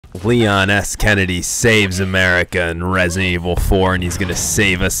Leon S. Kennedy saves America in Resident Evil 4, and he's going to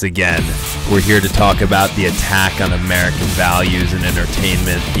save us again. We're here to talk about the attack on American values and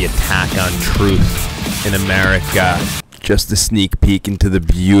entertainment, the attack on truth in America. Just a sneak peek into the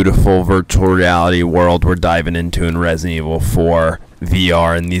beautiful virtual reality world we're diving into in Resident Evil 4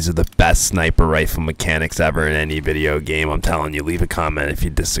 VR, and these are the best sniper rifle mechanics ever in any video game. I'm telling you, leave a comment if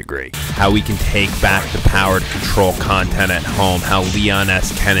you disagree. How we can take back the power to control content at home, how Leon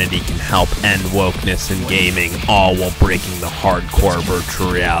S. Kennedy can help end wokeness in gaming, all while breaking the hardcore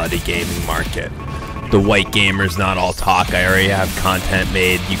virtual reality gaming market. The white gamer's not all talk. I already have content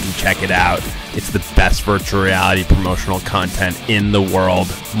made. You can check it out. It's the best virtual reality promotional content in the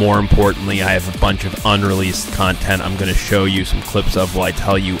world. More importantly, I have a bunch of unreleased content I'm going to show you some clips of while I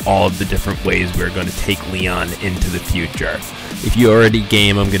tell you all of the different ways we're going to take Leon into the future. If you already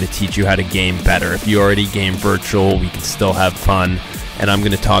game, I'm going to teach you how to game better. If you already game virtual, we can still have fun. And I'm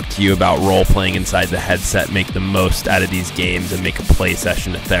going to talk to you about role-playing inside the headset, make the most out of these games, and make a play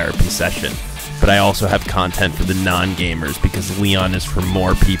session a therapy session. But I also have content for the non-gamers because Leon is for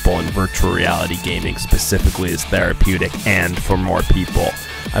more people, and virtual reality gaming specifically is therapeutic and for more people.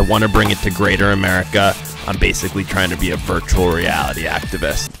 I want to bring it to greater America. I'm basically trying to be a virtual reality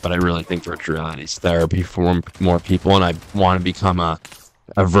activist. But I really think virtual reality is therapy for more people, and I want to become a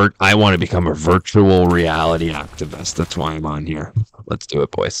virtual reality activist. That's why I'm on here. Let's do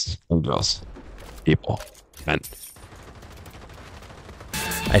it, boys and girls, people, men.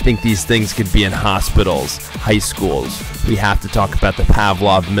 I think these things could be in hospitals, high schools. We have to talk about the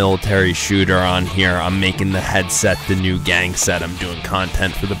Pavlov military shooter on here. I'm making the headset the new gang set. I'm doing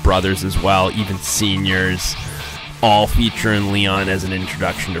content for the brothers as well, even seniors, all featuring Leon as an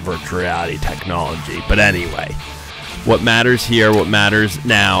introduction to virtual reality technology. But anyway, what matters here, what matters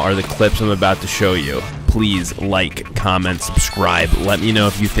now are the clips I'm about to show you. Please like, comment, subscribe. Let me know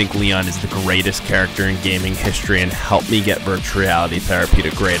if you think Leon is the greatest character in gaming history, and help me get virtual reality therapy to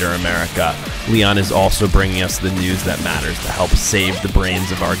greater America. Leon is also bringing us the news that matters to help save the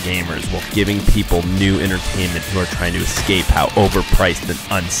brains of our gamers while giving people new entertainment who are trying to escape how overpriced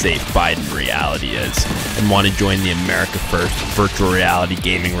and unsafe Biden reality is, and want to join the America First virtual reality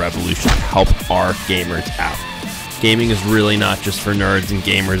gaming revolution to help our gamers out. Gaming is really not just for nerds and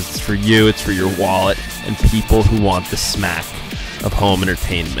gamers, it's for you, it's for your wallet, and people who want the smack of home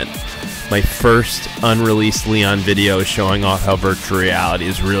entertainment. My first unreleased Leon video is showing off how virtual reality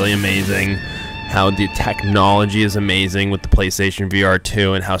is really amazing, how the technology is amazing with the PlayStation VR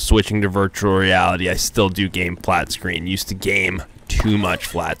 2, and how switching to virtual reality, I still do game flat screen. Used to game too much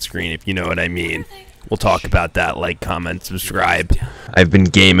flat screen, if you know what I mean. We'll talk about that. Like, comment, subscribe. I've been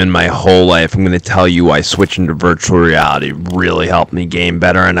gaming my whole life. I'm going to tell you why switching to virtual reality really helped me game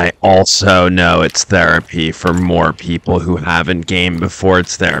better. And I also know it's therapy for more people who haven't gamed before.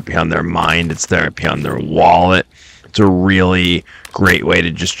 It's therapy on their mind. It's therapy on their wallet. It's a really great way to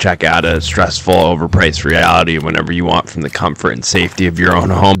just check out a stressful, overpriced reality whenever you want from the comfort and safety of your own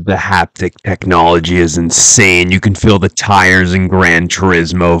home. The haptic technology is insane. You can feel the tires in Gran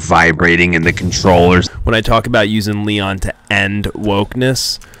Turismo vibrating in the controllers. When I talk about using Leon to end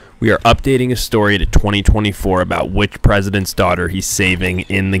wokeness, we are updating a story to 2024 about which president's daughter he's saving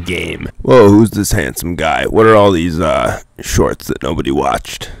in the game. Whoa, who's this handsome guy? What are all these shorts that nobody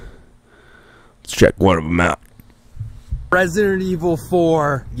watched? Let's check one of them out. Resident Evil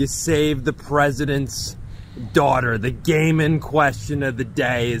 4, you saved the president's daughter. The game in question of the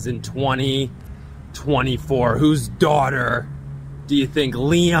day is in 2024. Whose daughter do you think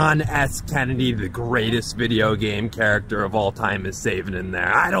Leon S. Kennedy, the greatest video game character of all time, is saving in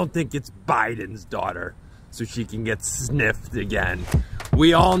there? I don't think it's Biden's daughter, so she can get sniffed again.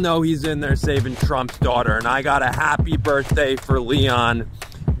 We all know he's in there saving Trump's daughter, and I got a happy birthday for Leon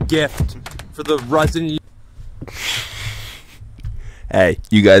gift for the Resident Evil. Hey,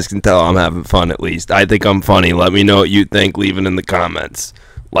 you guys can tell I'm having fun at least. I think I'm funny. Let me know what you think. Leave it in the comments.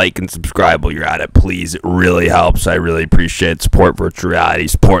 Like and subscribe while you're at it, please. It really helps. I really appreciate it. Support virtual reality.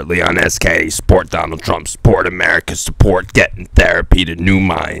 Support Leon SK. Support Donald Trump. Support America. Support getting therapy to new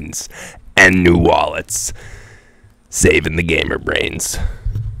minds and new wallets. Saving the gamer brains.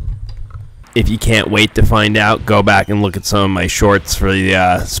 If you can't wait to find out, go back and look at some of my shorts for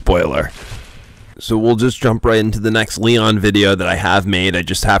the spoiler. So we'll just jump right into the next Leon video that I have made. I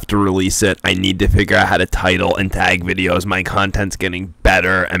just have to release it. I need to figure out how to title and tag videos. My content's getting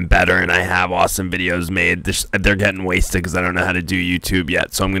better and better, and I have awesome videos made. They're getting wasted because I don't know how to do YouTube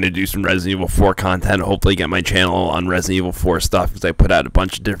yet. So I'm going to do some Resident Evil 4 content, hopefully get my channel on Resident Evil 4 stuff, because I put out a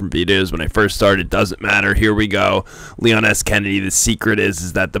bunch of different videos when I first started. Doesn't matter. Here we go. Leon S. Kennedy. The secret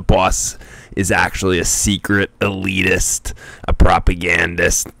is that the boss is actually a secret elitist, a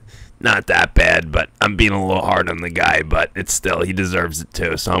propagandist. Not that bad, but I'm being a little hard on the guy, but it's still, he deserves it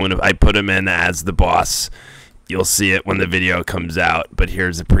too. So I put him in as the boss. You'll see it when the video comes out, but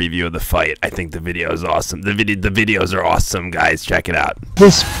here's a preview of the fight. I think the video is awesome. The videos are awesome, guys. Check it out.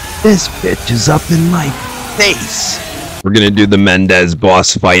 This bitch is up in my face. We're gonna do the Mendez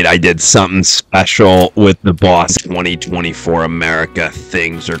boss fight. I did something special with the boss 2024 America.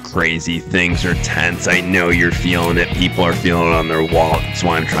 Things are crazy. Things are tense. I know you're feeling it. People are feeling it on their wallet. That's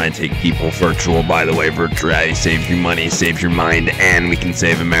why I'm trying to take people virtual. By the way, virtual reality saves you money, saves your mind, and we can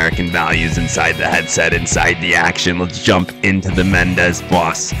save American values inside the headset, inside the action. Let's jump into the Mendez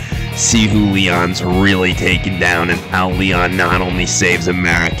boss. See who Leon's really taking down and how Leon not only saves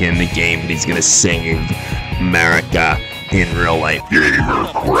America in the game, but he's gonna save America in real life.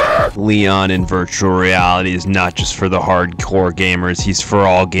 Leon in virtual reality is not just for the hardcore gamers, he's for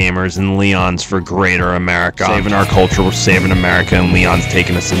all gamers, and Leon's for greater America. Saving our culture, we're saving America, and Leon's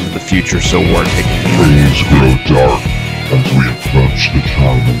taking us into the future, so we're taking Things grow dark as we approach the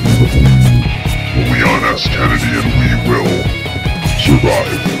time of the Leon S. Kennedy and we will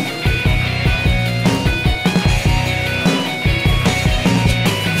survive.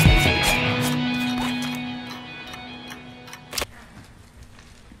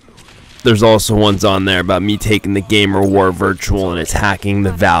 There's also ones on there about me taking the gamer war virtual and attacking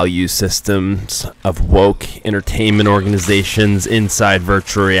the value systems of woke entertainment organizations inside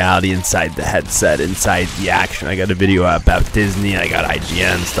virtual reality, inside the headset, inside the action. I got a video about Disney, I got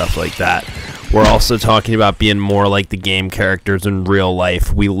IGN, stuff like that. We're also talking about being more like the game characters in real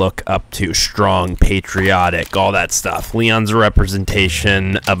life we look up to, strong, patriotic, all that stuff. Leon's a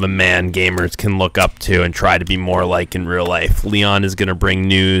representation of a man gamers can look up to and try to be more like in real life. Leon is going to bring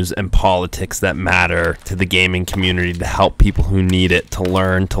news and politics that matter to the gaming community to help people who need it to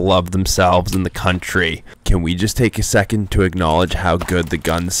learn to love themselves and the country. Can we just take a second to acknowledge how good the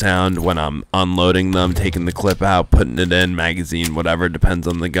guns sound when I'm unloading them, taking the clip out, putting it in, magazine, whatever, depends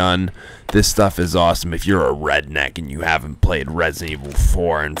on the gun. This stuff is awesome. If you're a redneck and you haven't played Resident Evil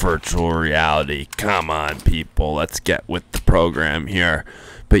 4 in virtual reality, come on, people, let's get with the program here.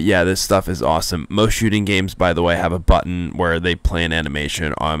 But yeah, this stuff is awesome. Most shooting games, by the way, have a button where they play an animation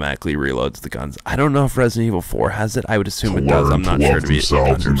and automatically reloads the guns. I don't know if Resident Evil 4 has it. I would assume it does. I'm not sure to be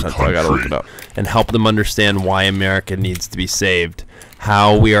 100%, so I gotta look it up. And help them understand why America needs to be saved,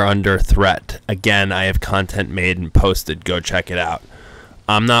 how we are under threat. Again, I have content made and posted. Go check it out.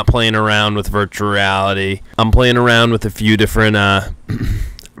 I'm not playing around with virtual reality. I'm playing around with a few different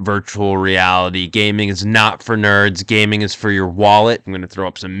virtual reality. Gaming is not for nerds. Gaming is for your wallet. I'm going to throw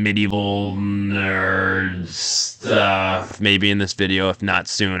up some medieval nerd stuff maybe in this video, if not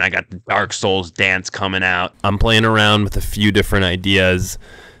soon. I got the Dark Souls dance coming out. I'm playing around with a few different ideas.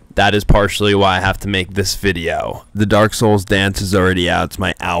 That is partially why I have to make this video. The Dark Souls dance is already out. It's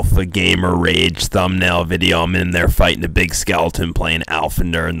my Alpha Gamer Rage thumbnail video. I'm in there fighting a big skeleton playing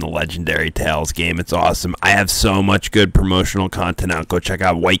Alphander in the Legendary Tales game. It's awesome. I have so much good promotional content out. Go check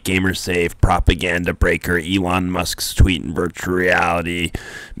out White Gamer Save, Propaganda Breaker, Elon Musk's tweet in virtual reality,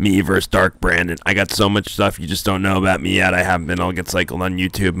 me versus Dark Brandon. I got so much stuff you just don't know about me yet. I haven't been. I'll get cycled on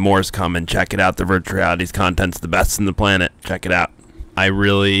YouTube. More's coming. Check it out. The virtual reality's content's the best in the planet. Check it out.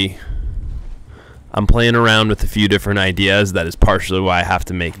 I'm playing around with a few different ideas. That is partially why I have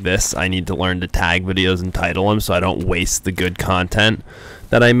to make this. I need to learn to tag videos and title them so I don't waste the good content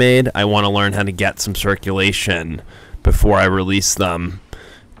that I made. I want to learn how to get some circulation before I release them.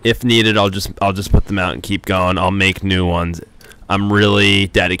 If needed, I'll just put them out and keep going. I'll make new ones. I'm really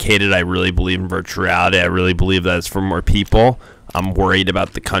dedicated. I really believe in virtual reality. I really believe that it's for more people. I'm worried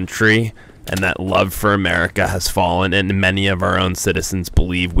about the country, and that love for America has fallen, and many of our own citizens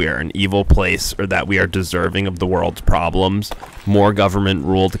believe we are an evil place or that we are deserving of the world's problems. More government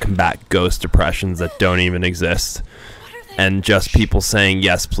rule to combat ghost depressions that don't even exist. And just people saying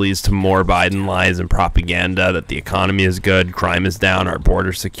yes please to more Biden lies and propaganda, that the economy is good, crime is down, our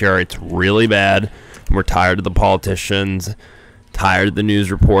border's secure. It's really bad, and we're tired of the politicians, tired of the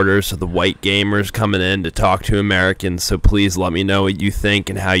news reporters, so the white gamers coming in to talk to Americans. So please let me know what you think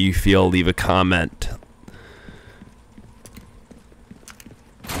and how you feel. Leave a comment.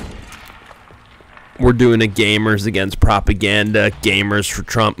 We're doing a gamers against propaganda, gamers for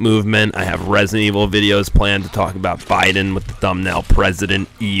Trump movement. I have Resident Evil videos planned to talk about Biden with the thumbnail President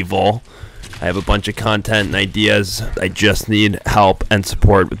Evil. I have a bunch of content and ideas. I just need help and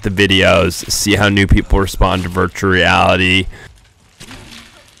support with the videos. See how new people respond to virtual reality.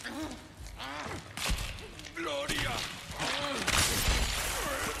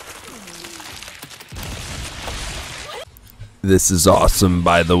 This is awesome,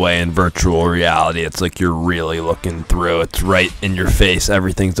 by the way, in virtual reality. It's like you're really looking through. It's right in your face.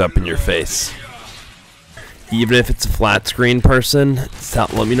 Everything's up in your face. Even if it's a flat screen person,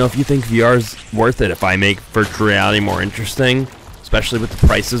 let me know if you think VR's worth it. If I make virtual reality more interesting, especially with the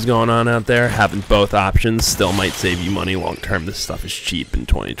prices going on out there, having both options still might save you money long term. This stuff is cheap in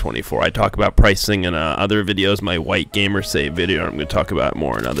 2024. I talk about pricing in other videos. My White Gamer Save video, I'm going to talk about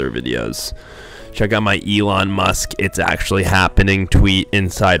more in other videos. Check out my Elon Musk, it's actually happening tweet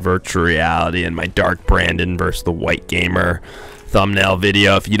inside virtual reality, and my Dark Brandon versus the White Gamer thumbnail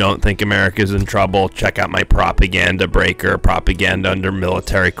video. If you don't think America's in trouble, check out my propaganda breaker, propaganda under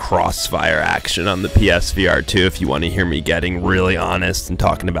military crossfire action on the PSVR 2 if you want to hear me getting really honest and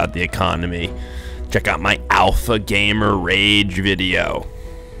talking about the economy. Check out my Alpha Gamer Rage video.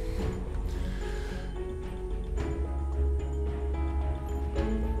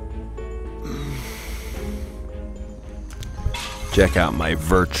 Check out my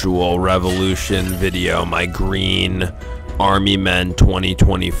Virtual Revolution video, my Green Army Men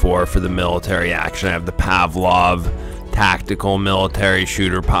 2024 for the military action. I have the Pavlov tactical military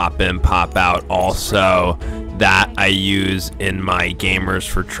shooter pop in, pop out. Also, that I use in my Gamers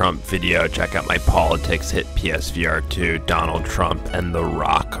for Trump video. Check out my politics hit PSVR 2. Donald Trump and The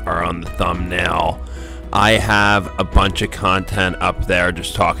Rock are on the thumbnail. I have a bunch of content up there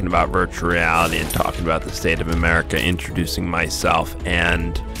just talking about virtual reality and talking about the state of America, introducing myself,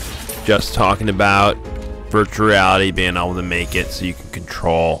 and just talking about virtual reality, being able to make it so you can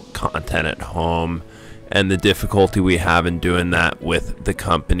control content at home, and the difficulty we have in doing that with the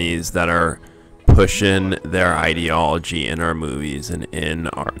companies that are pushing their ideology in our movies and in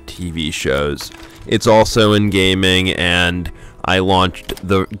our TV shows. It's also in gaming, and I launched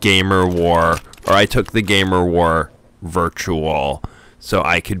the Gamer War, or I took the Gamer War virtual so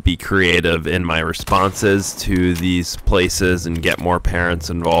I could be creative in my responses to these places and get more parents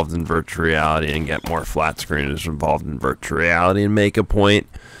involved in virtual reality and get more flat screeners involved in virtual reality and make a point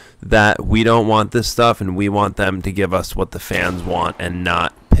that we don't want this stuff and we want them to give us what the fans want and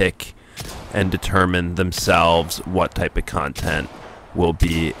not pick and determine themselves what type of content will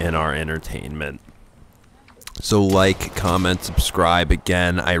be in our entertainment. So like, comment, subscribe.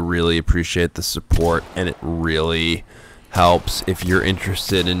 Again, I really appreciate the support, and it really helps. If you're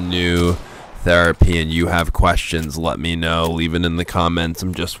interested in new therapy and you have questions, let me know. Leave it in the comments.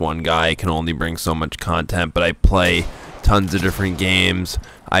 I'm just one guy. I can only bring so much content, but I play tons of different games.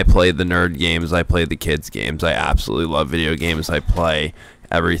 I play the nerd games. I play the kids games. I absolutely love video games. I play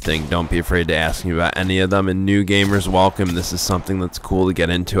everything. Don't be afraid to ask me about any of them. And new gamers, welcome. This is something that's cool to get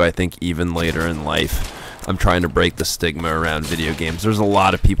into, I think, even later in life. I'm trying to break the stigma around video games. There's a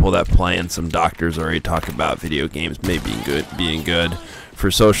lot of people that play, and some doctors already talk about video games maybe being good for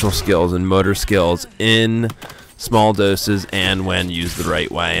social skills and motor skills in small doses and when used the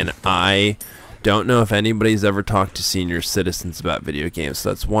right way. And I don't know if anybody's ever talked to senior citizens about video games. So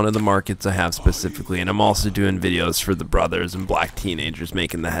that's one of the markets I have specifically. And I'm also doing videos for the brothers and black teenagers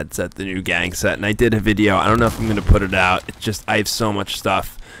making the headset, the new gang set. And I did a video. I don't know if I'm going to put it out. It's just I have so much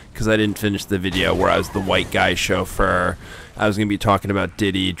stuff because I didn't finish the video where I was the white guy chauffeur. I was going to be talking about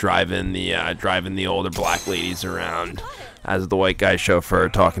Diddy driving the older black ladies around as the white guy chauffeur,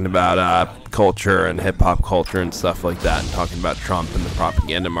 talking about culture and hip-hop culture and stuff like that, and talking about Trump and the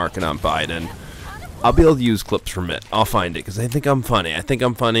propaganda market on Biden. I'll be able to use clips from it. I'll find it because I think I'm funny. I think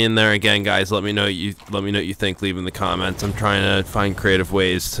I'm funny in there. Again, guys, let me know what you think. Leave in the comments. I'm trying to find creative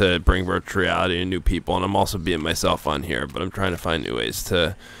ways to bring virtual reality to new people, and I'm also being myself on here. But I'm trying to find new ways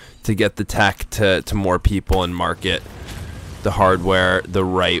to get the tech to more people and market the hardware the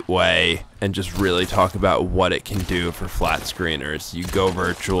right way, and just really talk about what it can do for flat screeners. You go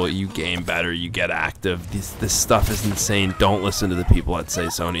virtual, you game better, you get active. This stuff is insane. Don't listen to the people that say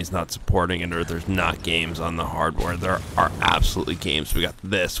Sony's not supporting it or there's not games on the hardware. There are absolutely games. We got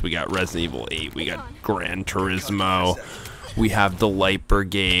this, we got Resident Evil 8, we got Gran Turismo, we have The Light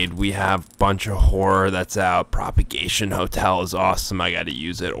Brigade, we have a bunch of horror that's out. Propagation Hotel is awesome. I got to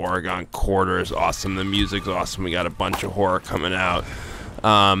use it. Oregon Quarter is awesome. The music's awesome. We got a bunch of horror coming out.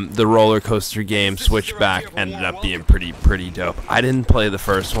 The roller coaster game Switchback ended up being pretty dope. I didn't play the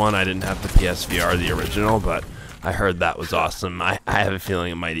first one. I didn't have the PSVR, the original, but I heard that was awesome. I have a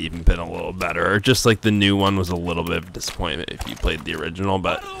feeling it might even been a little better, or just like the new one was a little bit of a disappointment if you played the original,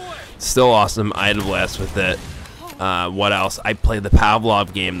 but still awesome. I had a blast with it. What else? I play the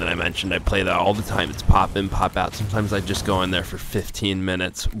Pavlov game that I mentioned. I play that all the time. It's pop in, pop out. Sometimes I just go in there for 15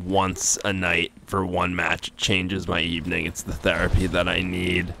 minutes once a night for one match. It changes my evening. It's the therapy that I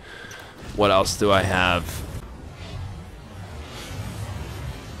need. What else do I have?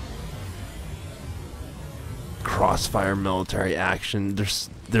 Crossfire military action.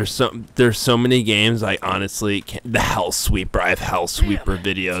 There's so many games I honestly can't. The Hell Sweeper. I have Hell Sweeper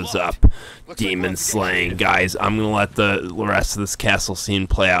videos up. Demon slaying. Guys, I'm gonna let the rest of this castle scene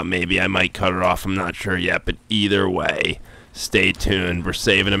play out. Maybe I might cut it off. I'm not sure yet. But either way, stay tuned. We're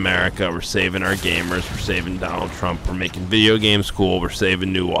saving America. We're saving our gamers. We're saving Donald Trump. We're making video games cool. We're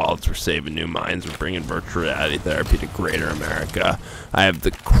saving new wallets. We're saving new minds. We're bringing virtual reality therapy to greater America. I have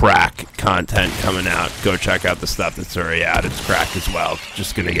the crack content coming out. Go check out the stuff that's already out. It's crack as well. It's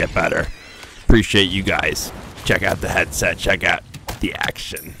just going to get better. Appreciate you guys. Check out the headset. Check out the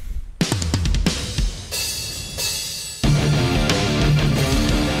action.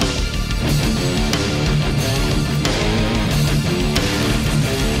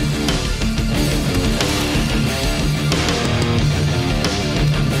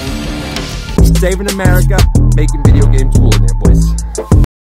 Saving America, making video games cool again, boys.